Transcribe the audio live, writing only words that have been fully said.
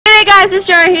guys, it's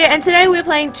Jara here, and today we're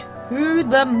playing To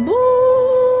the Moon.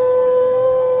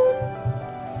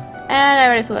 And I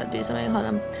already forgot to do something.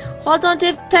 Hold on,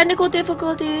 technical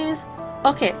difficulties.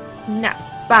 Okay, now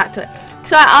back to it.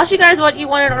 So I asked you guys what you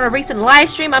wanted on a recent live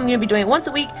stream. I'm going to be doing it once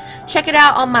a week. Check it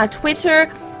out on my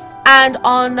Twitter and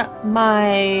on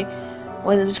my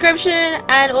in the description,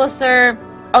 and also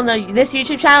on this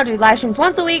YouTube channel. I do live streams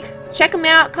once a week. Check them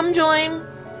out. Come join.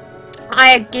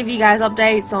 I give you guys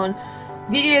updates on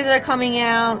videos that are coming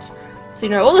out, so you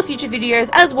know all the future videos,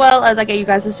 as well as I get you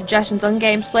guys the suggestions on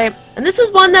gameplay. And this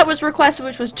was one that was requested,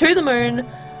 which was To the Moon.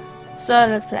 So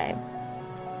let's play.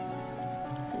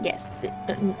 Yes,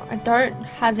 I don't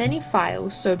have any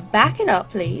files, so back it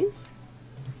up, please.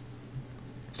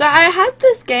 So I had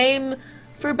this game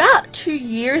for about 2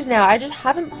 years now. I just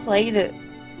haven't played it,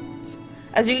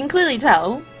 as you can clearly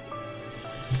tell.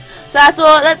 So I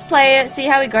thought, let's play it, see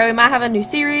how we go. We might have a new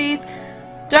series.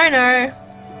 Don't know.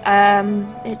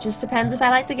 It just depends if I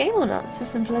like the game or not. It's as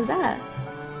simple as that.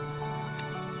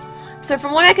 So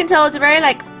from what I can tell, it's a very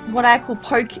like what I call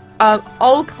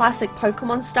old classic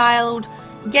Pokemon styled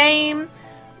game,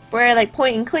 where like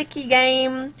point and clicky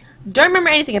game. Don't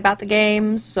remember anything about the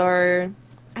game, so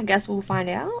I guess we'll find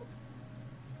out.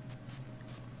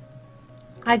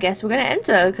 I guess we're gonna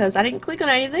enter because I didn't click on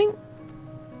anything.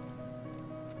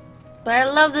 But I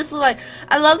love this little,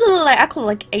 I love the little, I call it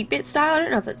like 8-bit style. I don't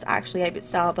know if it's actually 8-bit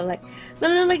style, but like the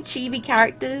little like chibi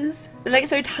characters. They're like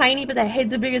so tiny, but their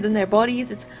heads are bigger than their bodies.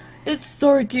 It's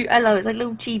so cute. I love it. It's like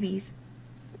little chibis.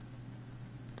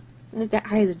 And their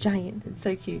eyes are giant. It's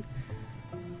so cute.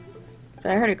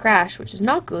 But I heard a crash, which is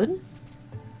not good.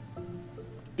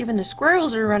 Even the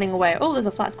squirrels are running away. Oh, there's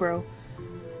a flat squirrel.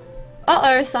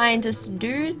 Uh-oh, scientist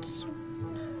dudes.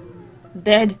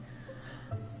 Dead.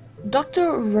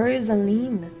 Dr.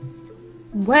 Rosaline.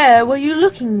 Where were you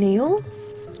looking, Neil?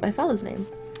 It's my father's name.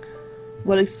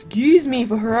 Well, excuse me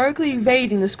for heroically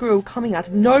evading the squirrel coming out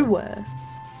of nowhere.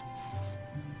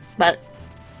 But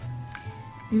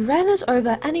you ran it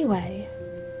over anyway.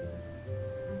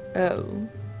 Oh.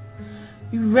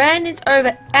 You ran it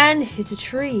over and hit a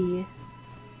tree.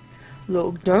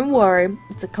 Look, don't worry.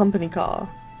 It's a company car.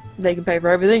 They can pay for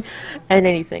everything and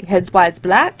anything. Hence why it's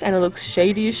black and it looks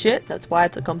shady as shit. That's why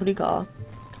it's a company car.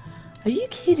 Are you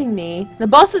kidding me? The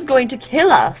boss is going to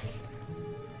kill us.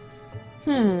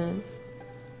 We'll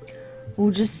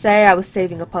just say I was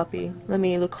saving a puppy. Let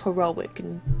me look heroic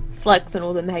and flex on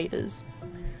all them haters.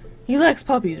 He likes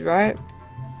puppies, right?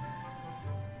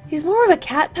 He's more of a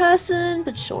cat person,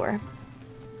 but sure.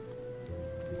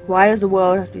 Why does the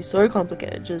world have to be so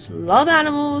complicated? Just love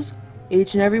animals.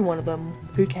 Each and every one of them.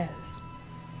 Who cares?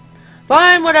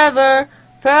 Fine, whatever.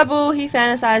 Verbal, he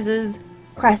fantasizes.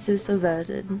 Crisis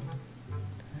averted.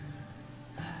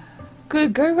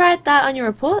 Good, go write that on your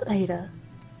report later.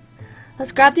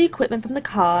 Let's grab the equipment from the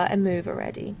car and move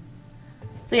already.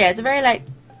 So yeah, it's a very like,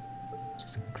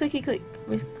 just clicky click.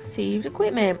 Received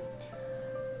equipment.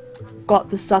 Got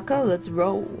the sucker, let's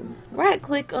roll. Right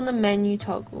click on the menu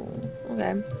toggle.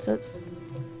 Okay, so let's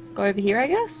go over here, I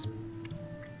guess.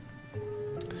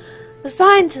 The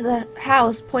sign to the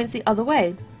house points the other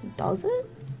way. Does it?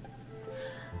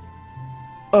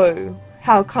 Oh,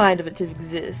 how kind of it to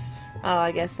exist. Oh,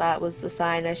 I guess that was the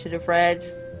sign I should have read.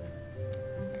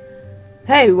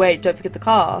 Hey, wait, don't forget the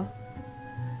car.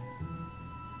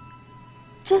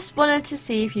 Just wanted to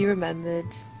see if you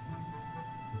remembered.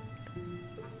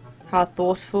 How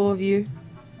thoughtful of you.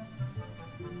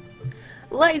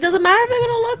 Like, it doesn't matter if they're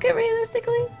gonna look at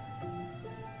realistically.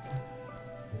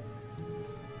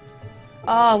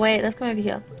 Oh, wait, let's come over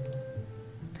here.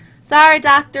 Sorry,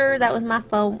 doctor, that was my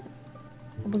fault.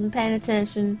 I wasn't paying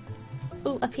attention.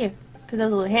 Ooh, up here, because there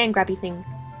was a little hand grabby thing.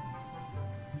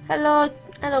 Hello,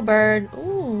 hello, bird.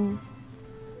 Ooh.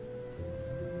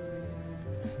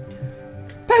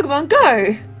 Pokemon,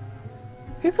 go!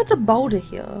 Who puts a boulder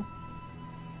here?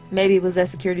 Maybe it was their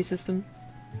security system.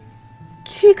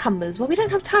 Cucumbers, well, we don't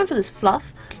have time for this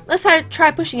fluff. Let's try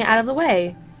pushing it out of the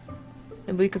way.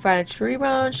 And we can find a tree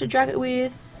branch to drag it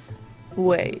with.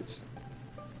 Wait.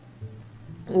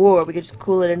 Or we could just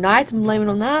call it a night and blame it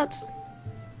on that.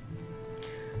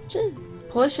 Just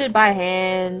push it by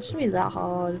hand. Shouldn't be that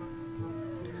hard.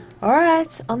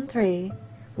 Alright, on 3.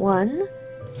 1,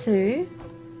 2,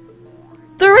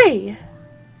 3!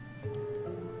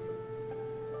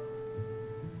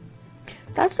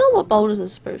 That's not what boulders are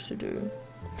supposed to do.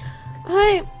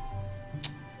 I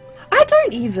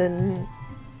don't even...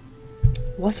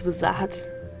 What was that?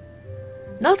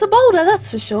 Not a boulder, that's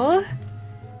for sure.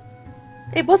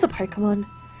 It was a Pokemon.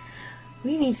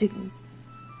 We need to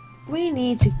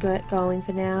get going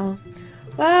for now.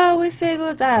 Well, we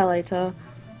figured that out later.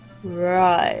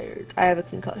 Right. I have a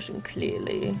concussion,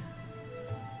 clearly.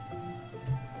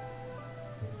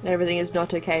 Everything is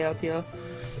not okay up here.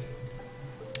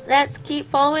 Let's keep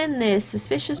following this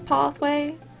suspicious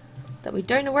pathway that we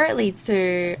don't know where it leads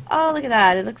to. Oh, look at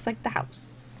that. It looks like the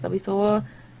house that we saw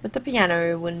with the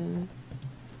piano and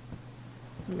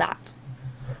that.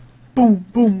 Boom,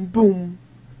 boom, boom.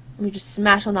 Let me just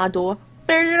smash on that door.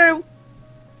 Oh,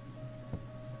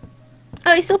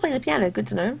 he's still playing the piano. Good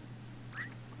to know.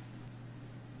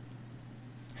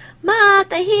 Ma,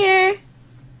 they're here.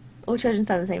 All children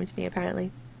sound the same to me,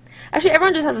 apparently. Actually,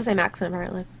 everyone just has the same accent,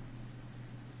 apparently.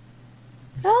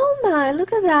 Oh my,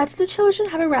 look at that. The children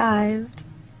have arrived.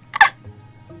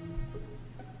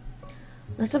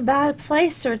 Not a bad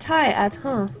place to retire at,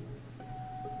 huh?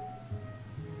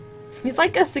 He's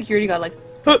like a security guard, like,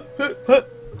 huh, huh, huh.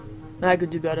 I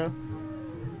could do better.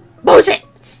 Bullshit!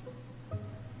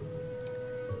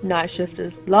 Night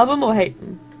shifters. Love them or hate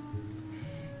them?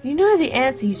 You know the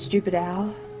answer, you stupid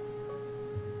owl.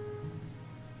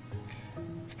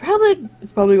 It's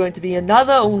probably going to be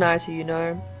another all-nighter, you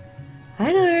know.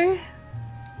 I know.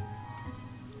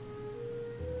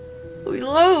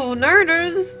 Hello,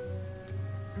 nerders.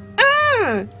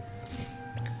 Ah!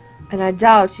 And I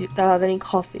doubt they'll have any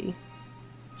coffee.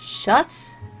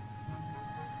 Shut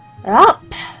up.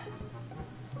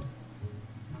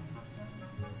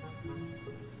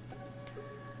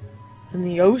 And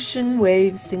the ocean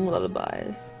waves sing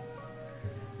lullabies.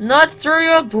 Not through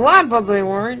your blabber, they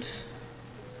won't.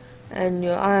 And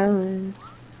your island.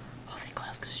 Oh, thank God, I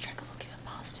was gonna strike a look at a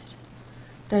bastard.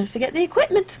 Don't forget the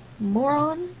equipment,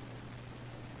 moron.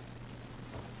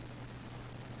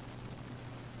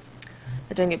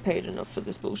 I don't get paid enough for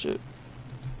this bullshit.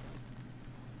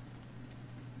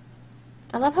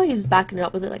 I love how he's backing it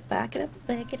up with it, like, back it up,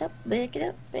 back it up, back it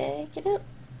up, back it up.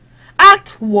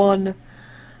 Act 1.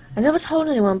 I never told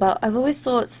anyone, but I've always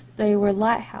thought they were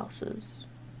lighthouses.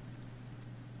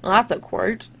 Well, that's a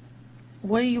quote.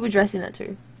 What are you addressing that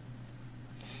to?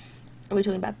 Are we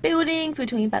talking about buildings? Are we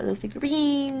talking about little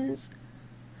figurines?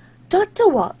 Dr.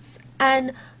 Watts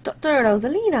and Dr.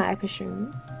 Rosalina, I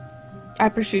presume. I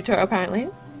prosciutto, apparently.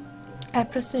 I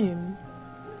presume.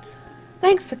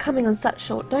 Thanks for coming on such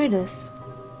short notice.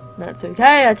 That's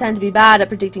okay, I tend to be bad at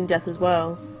predicting death as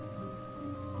well.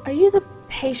 Are you the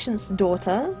patient's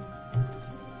daughter?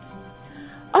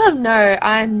 Oh no,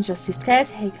 I'm just his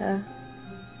caretaker.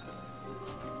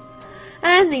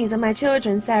 And these are my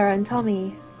children, Sarah and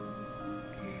Tommy.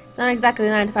 It's not exactly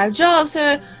a 9-to-5 job,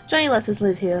 so Johnny lets us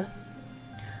live here.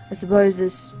 I suppose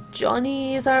this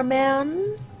Johnny is our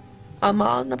man? Our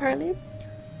man, apparently.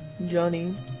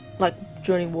 Johnny. Like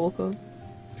Johnny Walker.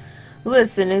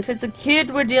 Listen, if it's a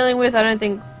kid we're dealing with, I don't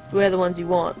think we're the ones you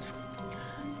want.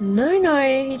 No,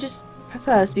 he just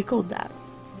prefers to be called that.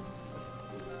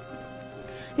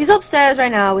 He's upstairs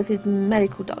right now with his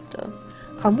medical doctor.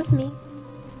 Come with me,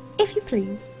 if you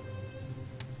please.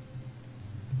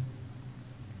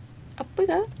 Up we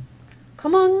go.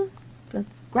 Come on,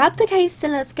 let's grab the case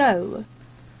and let's go.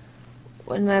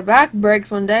 When my back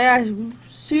breaks one day, I will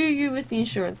sue you with the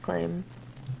insurance claim.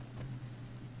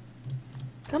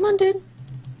 Come on, dude.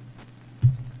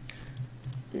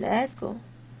 Let's go.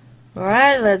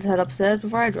 Alright, let's head upstairs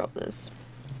before I drop this.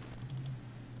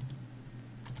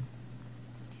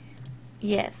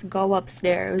 Yes, go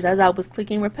upstairs, as I was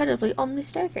clicking repetitively on the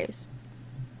staircase.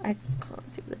 I can't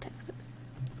see what the text is.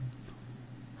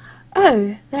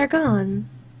 Oh, they're gone.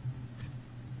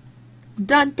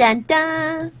 Dun dun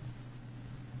dun!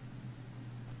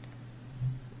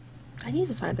 I need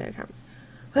to find a better camera.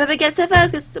 Whoever gets there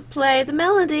first gets to play the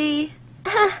melody.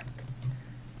 Ah.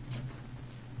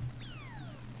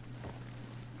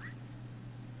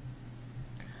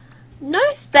 No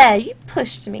fair, you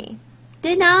pushed me.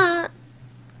 Did not.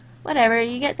 Whatever,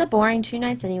 you get the boring 2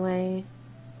 nights anyway.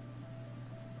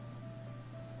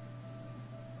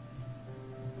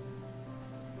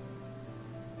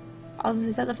 I was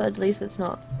gonna set the third release, but it's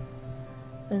not.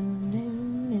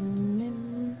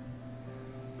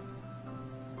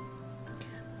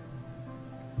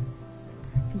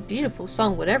 It's a beautiful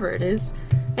song, whatever it is.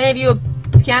 Any of you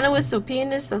a pianist or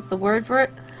pianist, that's the word for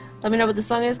it. Let me know what the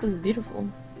song is, because it's beautiful.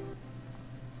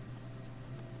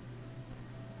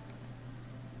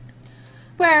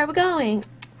 Where are we going?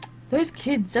 Those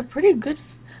kids are pretty good.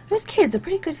 Those kids are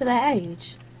pretty good for their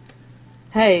age.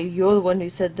 Hey, you're the one who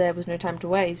said there was no time to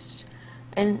waste.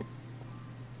 And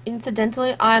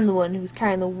incidentally, I'm the one who's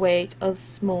carrying the weight of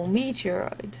small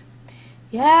meteoroid.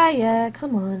 Yeah,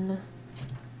 come on.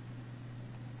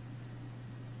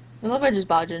 I love her just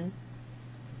barging.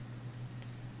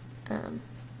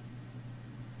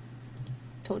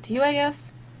 Talk to you, I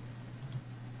guess.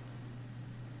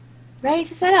 Ready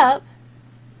to set up?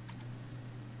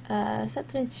 Set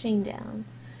the machine down.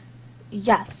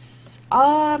 Yes.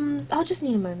 I'll just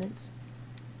need a moment.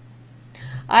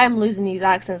 I am losing these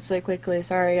accents so quickly.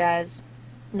 Sorry, guys.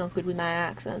 Not good with my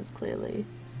accents, clearly.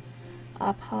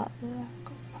 Our partner.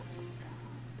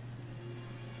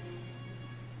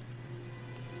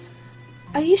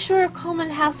 Are you sure a common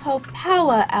household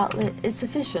power outlet is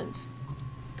sufficient?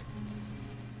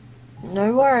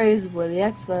 No worries, we're the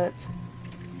experts.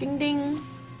 Ding ding.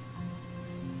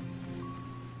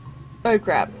 Oh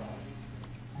crap.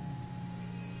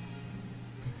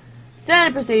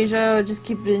 Standard procedure, just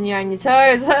keep it on your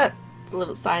toes. A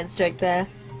little science joke there.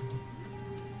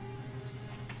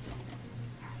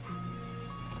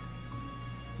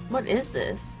 What is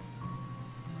this?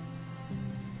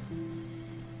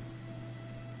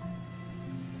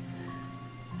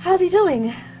 How's he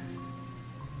doing?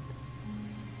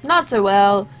 Not so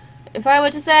well. If I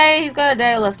were to say, he's got a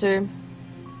day left to.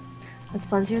 That's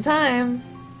plenty of time.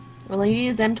 We'll only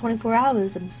use them 24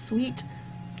 hours. Them sweet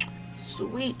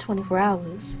 24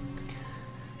 hours.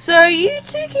 So you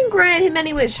two can grant him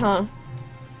any wish, huh?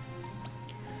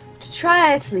 To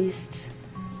try at least.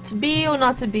 To be or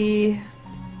not to be.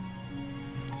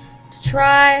 To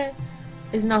try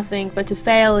is nothing, but to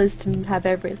fail is to have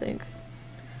everything.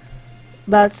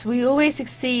 But we always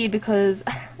succeed because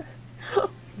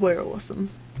we're awesome.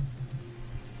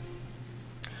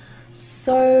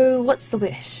 So, what's the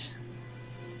wish?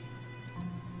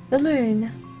 The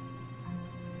moon.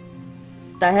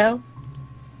 The hell?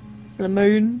 The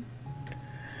moon?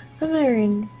 The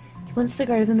moon. He wants to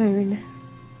go to the moon.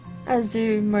 As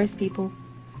do most people.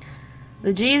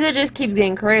 The geezer just keeps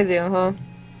getting crazier, huh?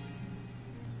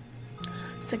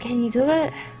 So can you do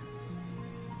it?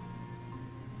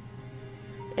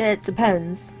 It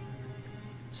depends.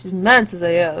 She's meant to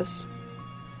say yes.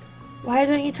 Why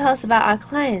don't you tell us about our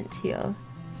client here?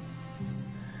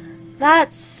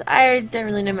 That's... I don't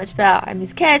really know much about. I'm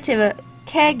his caregiver,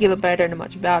 but I don't know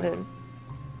much about him.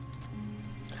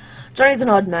 Johnny's an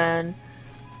odd man.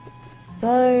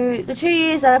 Though, the 2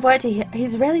 years that I've worked here,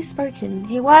 he's rarely spoken.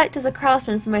 He worked as a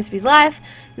craftsman for most of his life.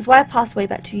 His wife passed away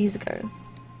about 2 years ago.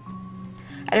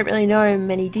 I don't really know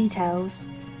many details.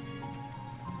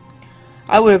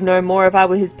 I would have known more if I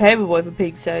were his paperboy, for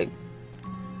pig's sake.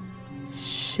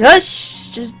 Shush!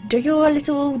 Just do your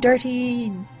little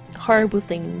dirty, horrible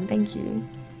thing. Thank you.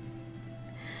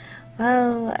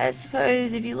 Well, I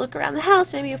suppose if you look around the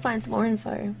house, maybe you'll find some more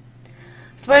info.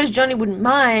 I suppose Johnny wouldn't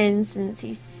mind, since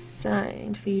he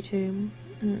signed for you to.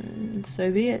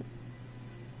 So be it.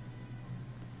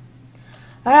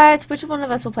 Alright, which one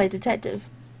of us will play detective?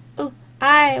 Oh,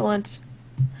 I want...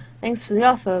 Thanks for the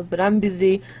offer, but I'm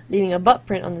busy leaving a butt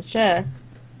print on this chair.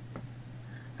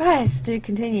 Right, do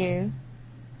continue.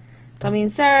 Tommy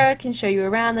and Sarah can show you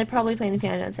around. They're probably playing the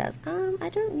piano downstairs. I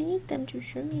don't need them to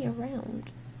show me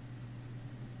around.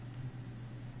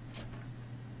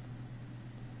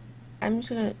 I'm just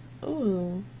gonna...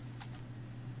 Ooh.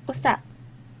 What's that?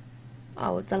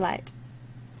 Oh, it's a light.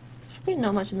 There's probably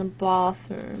not much in the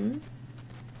bathroom.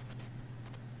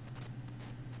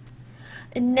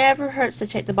 It never hurts to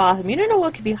check the bathroom. You don't know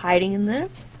what could be hiding in there.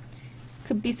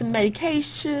 Could be some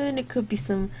medication. It could be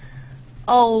some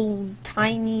old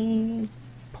tiny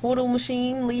portal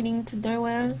machine leading to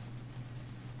nowhere.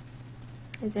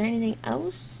 Is there anything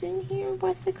else in here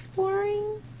worth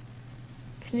exploring?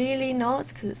 Clearly not,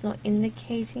 because it's not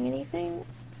indicating anything.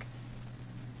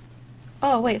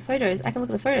 Oh wait, photos. I can look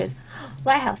at the photos.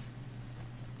 Lighthouse.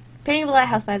 Painting of a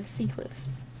lighthouse by the sea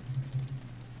cliffs.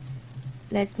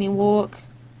 Lets me walk.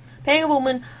 Painting of a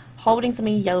woman holding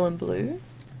something yellow and blue.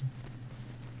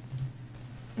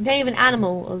 And painting of an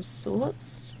animal of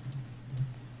sorts.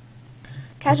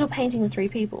 Casual painting with 3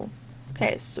 people.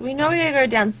 Okay, so we know we're gonna go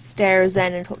downstairs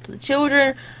then and talk to the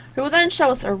children, who will then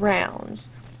show us around.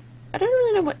 I don't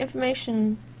really know what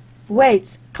information...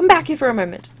 Wait! Come back here for a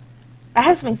moment. I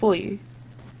have something for you.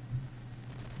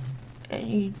 And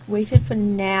you waited for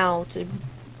now to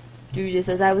do this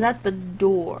as I was at the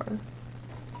door.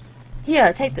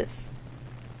 Here, take this.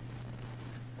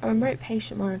 A remote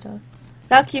patient monitor.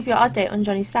 That'll keep your update on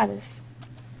Johnny's status.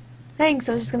 Thanks,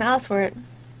 I was just gonna ask for it.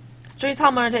 Johnny's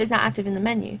heart monitor is not active in the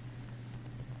menu.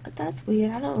 But that's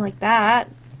weird, I don't like that.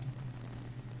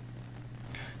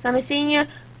 So I'm a senior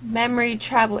memory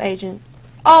travel agent.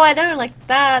 Oh, I don't like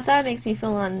that. That makes me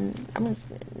feel I'm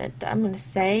gonna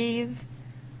save.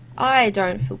 I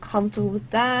don't feel comfortable with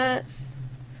that.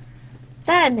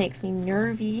 That makes me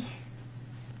nervy.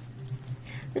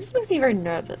 It just makes me very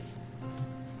nervous.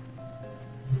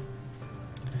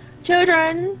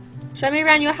 Children, show me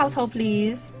around your household,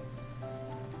 please.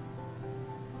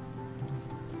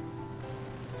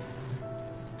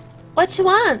 What you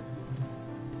want?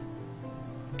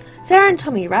 Sarah and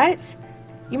Tommy, right?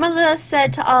 Your mother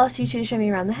said to ask you to show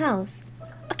me around the house.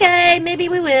 Okay, maybe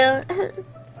we will.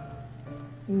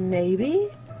 Maybe?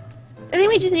 I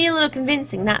think we just need a little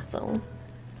convincing, that's all.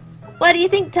 What do you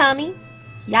think, Tommy?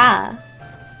 Yeah.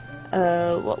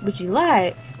 What would you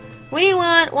like? We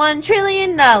want $1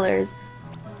 trillion.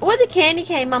 Or the candy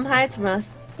cane Mom hides from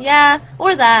us. Yeah,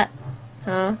 or that.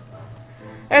 Huh?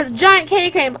 There's a giant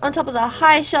candy cane on top of the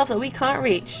high shelf that we can't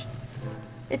reach.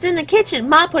 It's in the kitchen.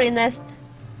 Ma put it in there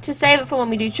to save it for when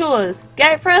we do chores.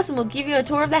 Get it for us and we'll give you a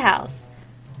tour of the house.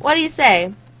 What do you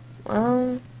say?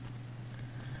 Well,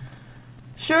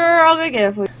 sure, I'll go get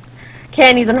it for you.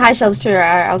 Candy's on high shelves too.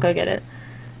 I'll go get it.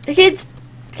 The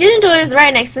kitchen door is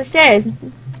right next to the stairs.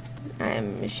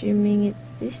 I'm assuming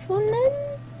it's this one then?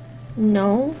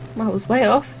 No, I was way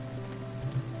off.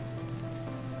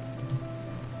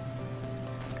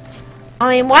 I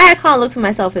mean, why I can't look for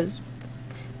myself is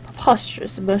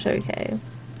preposterous, but okay.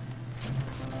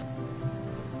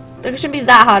 Like, it shouldn't be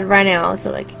that hard right now to,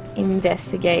 like,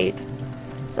 investigate.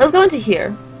 Let's go into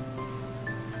here.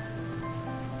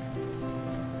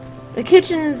 The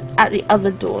kitchen's at the other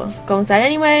door. Go inside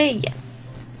anyway?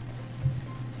 Yes.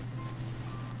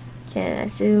 Can I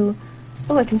still...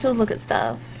 Oh, I can still look at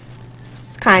stuff.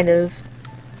 Just kind of.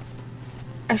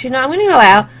 Actually, no, I'm gonna go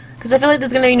out. Because I feel like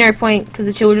there's going to be no point, because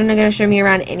the children are going to show me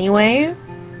around anyway.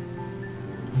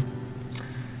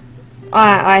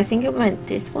 I think it went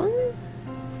this one.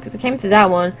 Because I came through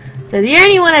that one. So the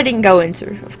only one I didn't go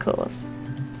into, of course.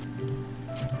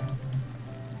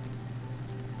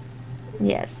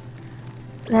 Yes.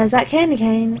 There's that candy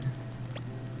cane.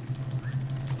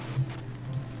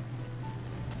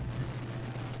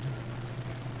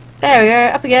 There we go,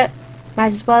 up we get. Might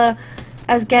as well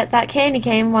as get that candy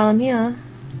cane while I'm here.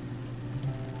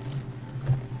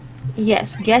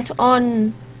 Yes, get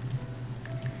on.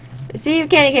 Receive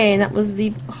candy cane. That was the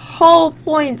whole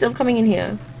point of coming in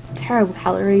here. Terrible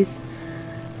calories.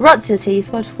 Rots your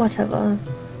teeth, whatever.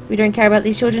 We don't care about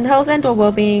these children's health and or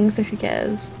well-being, so who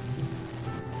cares?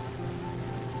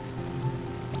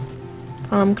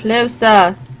 Come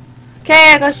closer.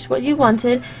 Okay, I got what you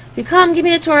wanted. If you come, give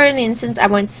me a tour in the instant, I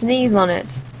won't sneeze on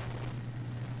it.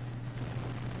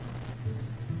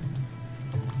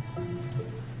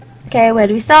 Okay, where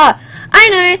do we start? I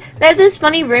know! There's this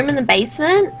funny room in the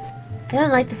basement. I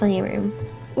don't like the funny room.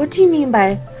 What do you mean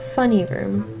by funny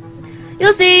room?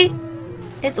 You'll see!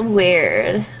 It's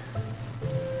weird.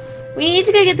 We need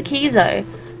to go get the keys though.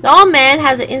 The old man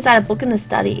has it inside a book in the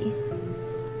study.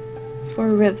 For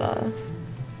a river.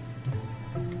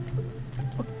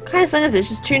 What kind of song is this?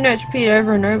 Just two notes repeated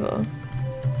over and over.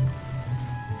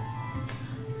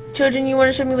 Children, you want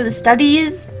to show me where the study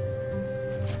is?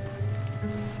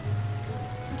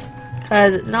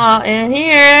 Because it's not in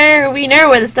here. We know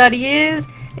where the study is.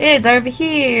 It's over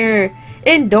here.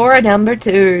 In door number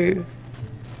 2.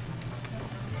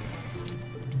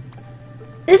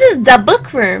 This is the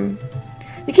book room.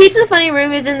 The key to the funny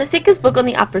room is in the thickest book on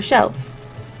the upper shelf.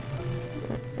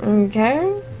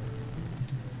 Okay.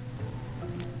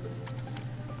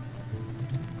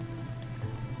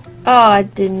 Oh, I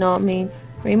did not mean.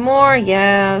 Read more,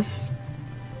 yes.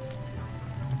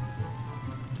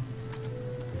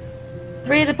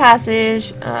 Read the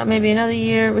passage, maybe another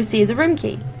year, receive the room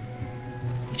key.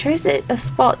 You chose a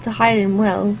spot to hide in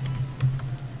well.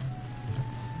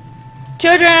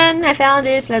 Children, I found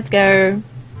it, let's go.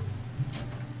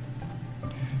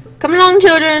 Come along,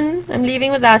 children, I'm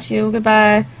leaving without you,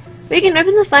 goodbye. We can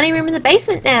open the funny room in the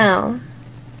basement now.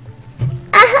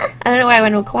 I don't know why I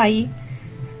went all quiet.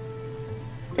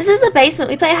 This is the basement,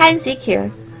 we play hide and seek here.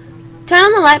 Turn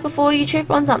on the light before you trip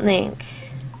on something.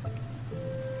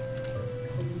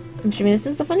 I'm assuming this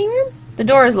is the funny room? The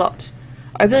door is locked.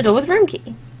 Open the door with room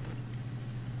key.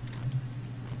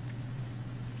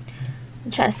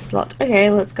 The chest is locked. Okay,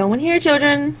 let's go in here,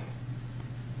 children.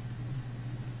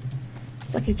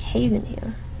 It's like a cave in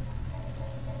here.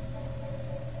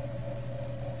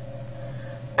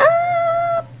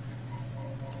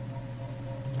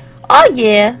 Oh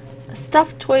yeah! A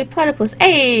stuffed toy platypus.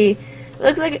 Hey!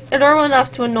 Looks like adorable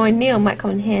enough to annoy Neil. Might come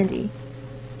in handy.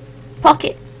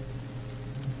 Pocket.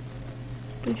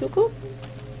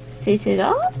 Sit it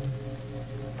up.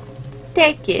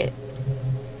 Take it.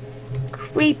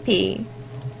 Creepy.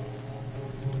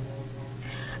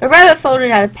 A rabbit folded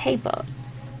out of paper.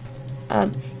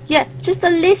 Yeah, just a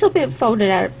little bit folded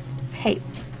out of paper.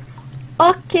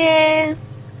 Okay.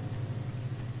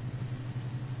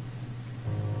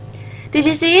 Did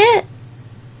you see it?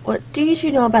 What do you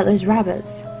two know about those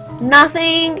rabbits?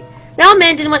 Nothing. The old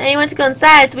man didn't want anyone to go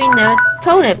inside, so we never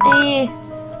told him.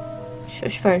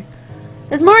 Shush phone.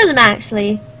 There's more of them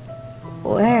actually.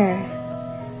 Where?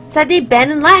 It's at the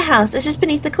abandoned lighthouse. It's just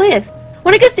beneath the cliff.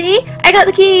 Wanna go see? I got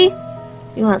the key.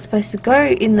 You aren't supposed to go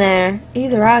in there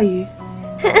either, are you?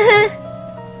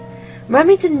 Remind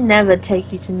me to never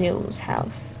take you to Neil's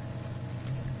house.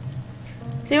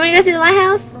 So you wanna go see the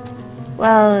lighthouse?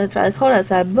 Well, it's rather cold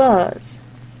outside, but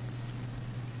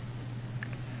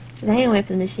stay away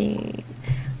from the machine.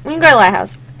 We can go to the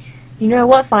lighthouse. You know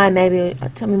what? Fine, maybe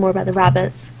tell me more about the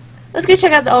rabbits. Let's go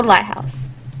check out the old lighthouse.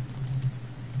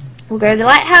 We'll go to the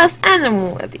lighthouse and then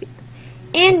we'll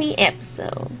end the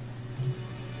episode.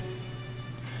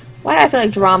 Why do I feel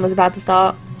like drama's about to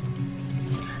start?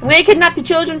 I'm gonna kidnap your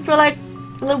children for like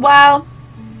a little while.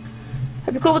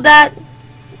 Hope you're cool with that.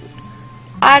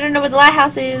 I don't know where the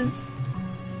lighthouse is.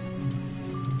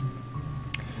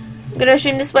 I'm gonna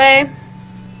assume this way.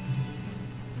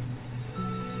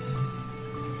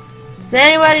 Does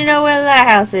anybody know where the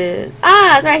lighthouse is?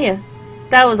 Ah, it's right here.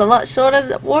 That was a lot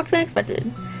shorter walk than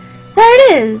expected. There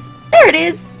it is! There it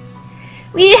is!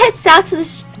 We need to head south to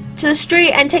the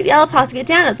street and take the other path to get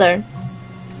down it though.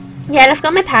 Yeah, and I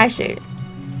forgot my parachute.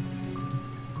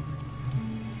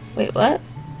 Wait, what?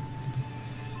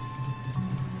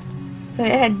 So I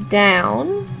head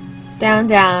down. Down,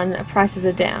 down. Prices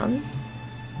are down.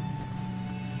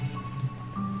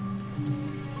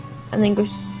 And then go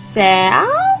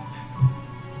south?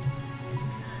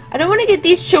 I don't want to get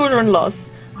these children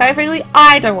lost. Quite frankly,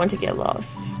 I don't want to get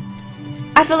lost.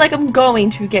 I feel like I'm going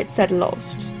to get set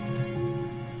lost.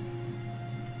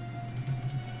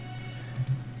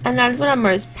 And that is what I'm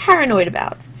most paranoid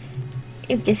about.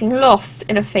 Is getting lost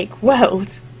in a fake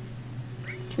world.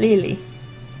 Clearly.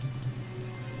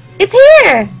 It's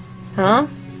here! Huh?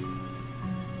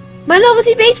 My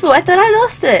novelty beach ball, I thought I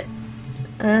lost it.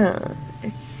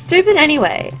 It's stupid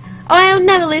anyway. Oh, I'll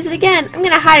never lose it again. I'm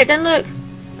gonna hide it, don't look.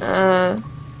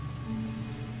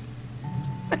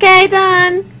 Okay,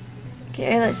 done.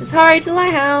 Okay, let's just hurry to the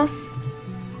lighthouse.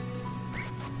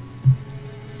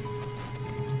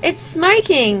 It's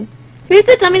smoking. Who's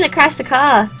the dummy that crashed the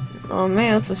car? Oh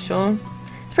man, that's for sure.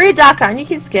 It's pretty dark, aren't you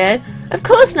kids scared? Of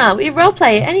course not. We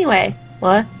roleplay it anyway.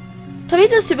 What?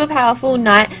 Tommy's a super powerful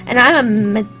knight, and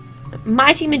I'm a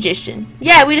mighty magician.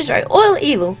 Yeah, we destroy all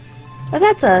evil. Oh,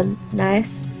 that's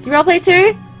nice. Do you roleplay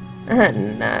too?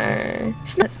 No.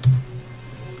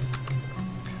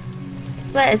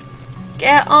 Let's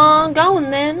get on going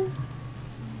then.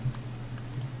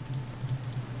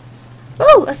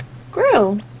 Oh, a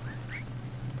squirrel.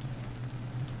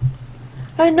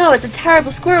 Oh no, it's a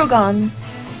terrible squirrel gone.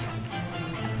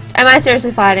 Am I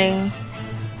seriously fighting?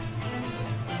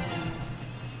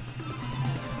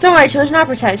 Don't worry, children, I'll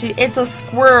protect you. It's a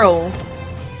squirrel.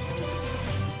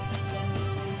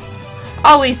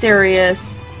 Are we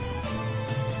serious?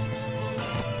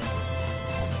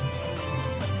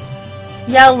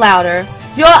 Yell louder.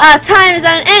 Your time is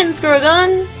at an end, squirrel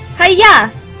gun.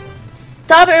 Hiya!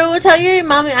 Stop it, or we'll tell your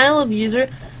mommy animal abuser.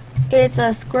 It's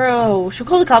a squirrel. She'll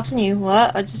call the cops on you.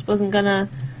 What? I just wasn't gonna.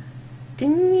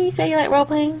 Didn't you say you like role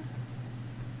playing?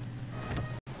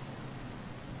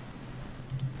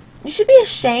 You should be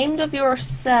ashamed of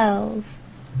yourself.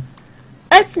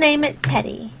 Let's name it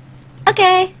Teddy.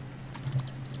 Okay.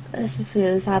 Let's just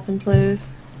feel this happen, please.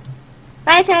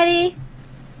 Bye, Teddy.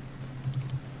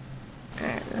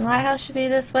 Alright, the lighthouse should be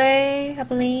this way, I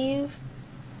believe.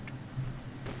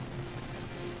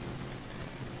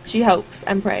 She hopes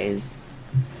and prays.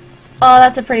 Oh,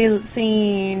 that's a pretty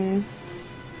scene.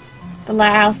 The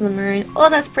lighthouse and the moon. Oh,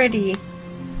 that's pretty.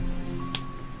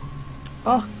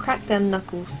 Oh, crack them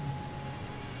knuckles.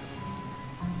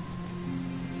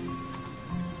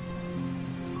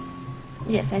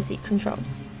 Yes, I see. Control.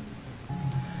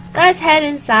 Let's head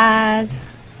inside.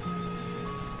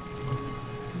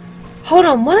 Hold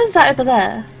on, what is that over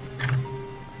there?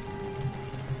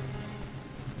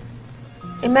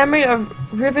 In memory of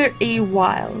River E.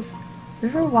 Wiles.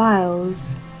 River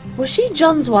Wiles. Was she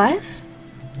John's wife?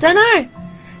 Don't know.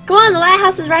 Go on, the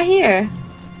lighthouse is right here.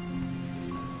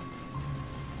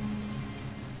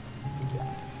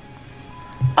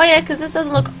 Oh yeah, because this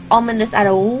doesn't look ominous at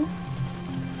all.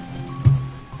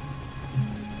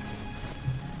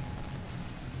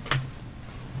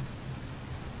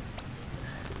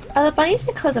 Are the bunnies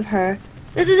because of her?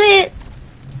 This is it!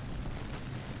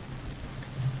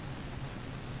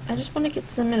 I just want to get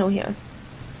to the middle here.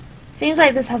 Seems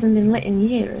like this hasn't been lit in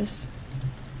years.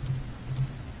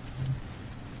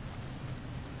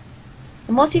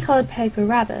 A multicolored paper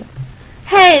rabbit.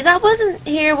 Hey, that wasn't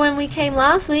here when we came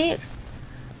last week.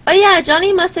 Oh yeah,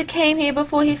 Johnny must have came here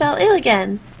before he fell ill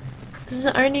again. This is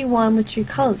the only one with two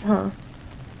colors, huh?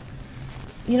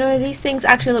 You know, these things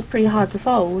actually look pretty hard to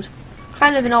fold.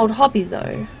 kind of an old hobby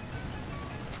though.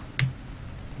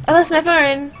 Oh, that's my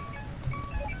phone.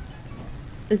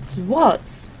 It's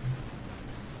what?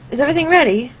 Is everything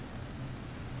ready?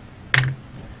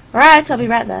 Alright, I'll be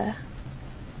right there.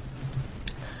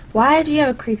 Why do you have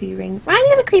a creepy ring? Why do you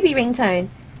have a creepy ringtone?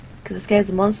 Because it scares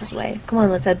the monsters away. Come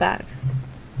on, let's head back.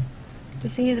 We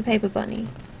see he's a paper bunny.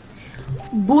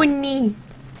 Bunny!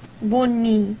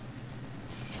 Bunny!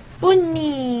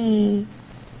 Bunny!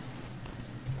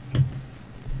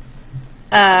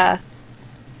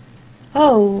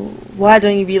 Oh, why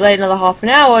don't you be late another half an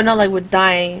hour? Not like we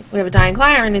have a dying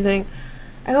client or anything.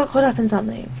 I got caught up in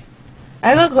something.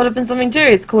 I got caught up in something too.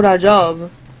 It's called our job.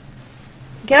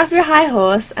 Get off your high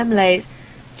horse. I'm late.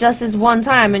 Just this one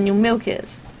time and you'll milk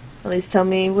it. At least tell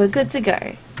me we're good to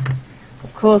go.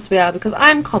 Of course we are, because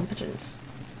I'm competent.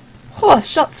 Oh,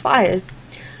 shots fired.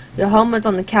 Your helmet's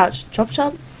on the couch. Chop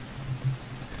chop.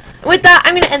 With that,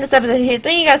 I'm going to end this episode here.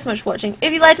 Thank you guys so much for watching.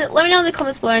 If you liked it, let me know in the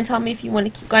comments below and tell me if you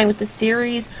want to keep going with the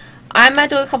series. I might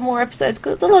do a couple more episodes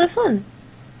because it's a lot of fun.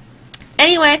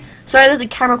 Anyway, sorry that the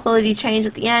camera quality changed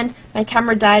at the end. My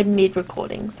camera died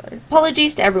mid-recording, so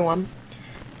apologies to everyone.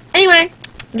 Anyway,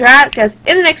 alright, guys,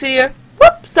 in the next video,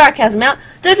 whoop, sarcasm out.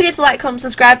 Don't forget to like, comment,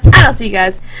 subscribe, and I'll see you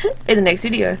guys in the next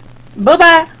video.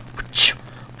 Bye-bye.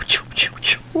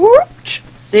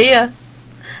 See ya.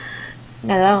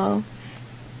 No.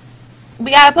 We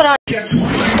gotta put on